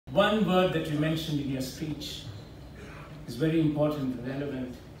One word that you mentioned in your speech is very important and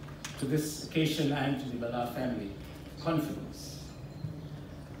relevant to this occasion and to the Bala family: confidence.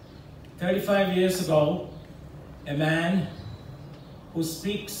 35 years ago, a man who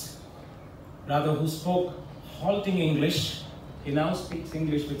spoke halting English, he now speaks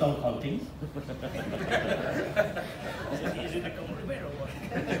English without halting,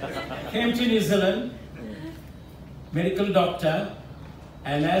 came to New Zealand, medical doctor,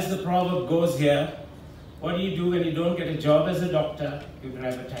 and as the proverb goes here, what do you do when you don't get a job as a doctor? You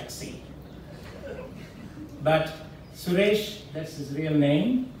drive a taxi. But Suresh, that's his real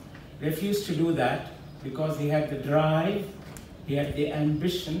name, refused to do that because he had the drive, he had the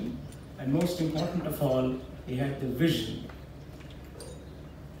ambition, and most important of all, he had the vision.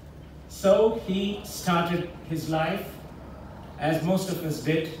 So he started his life, as most of us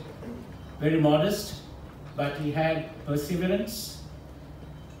did, very modest, but he had perseverance,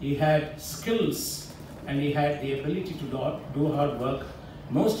 he had skills, and he had the ability to do hard work.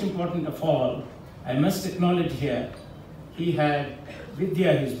 Most important of all, I must acknowledge here, he had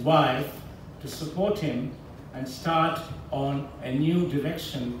Vidya, his wife, to support him and start on a new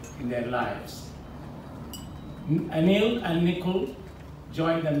direction in their lives. Anil and Nicole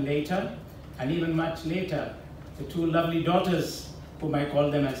joined them later, and even much later, the two lovely daughters, whom I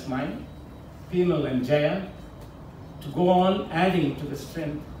call them as mine, Pimal and Jaya, to go on adding to the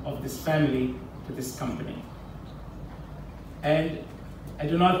strength of this family, to this company. And I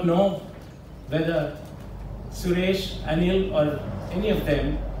do not know whether Suresh, Anil, or any of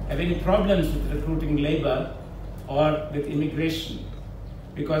them have any problems with recruiting labor or with immigration,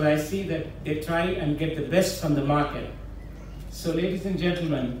 because I see that they try and get the best from the market. So ladies and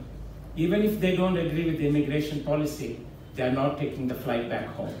gentlemen, even if they don't agree with the immigration policy, they are not taking the flight back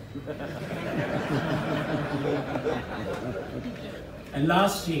home. And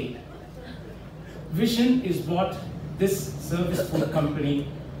lastly, vision is what this service food company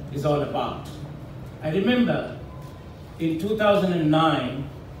is all about. I remember in 2009,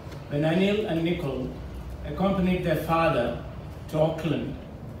 when Anil and Nicole accompanied their father to Auckland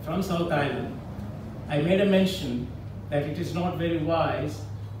from South Island, I made a mention that it is not very wise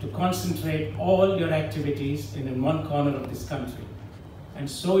to concentrate all your activities in one corner of this country. And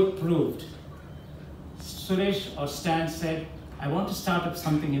so it proved. Suresh or Stan said, I want to start up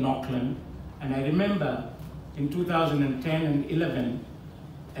something in Auckland. And I remember in 2010 and 11,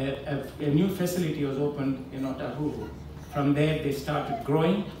 a new facility was opened in Otahuhu. From there they started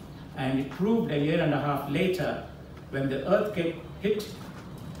growing, and it proved a year and a half later, when the earthquake hit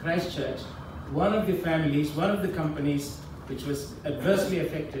Christchurch, one of the families, one of the companies which was adversely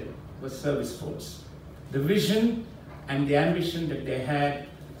affected was Service Foods. The vision and the ambition that they had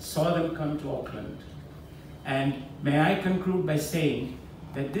saw them come to Auckland. And may I conclude by saying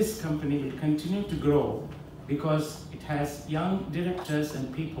that this company will continue to grow because it has young directors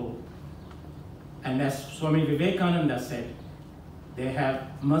and people. And as Swami Vivekananda said, they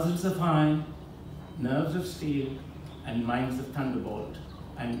have muscles of iron, nerves of steel, and minds of thunderbolt.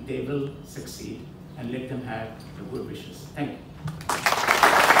 And they will succeed, and let them have the good wishes. Thank you.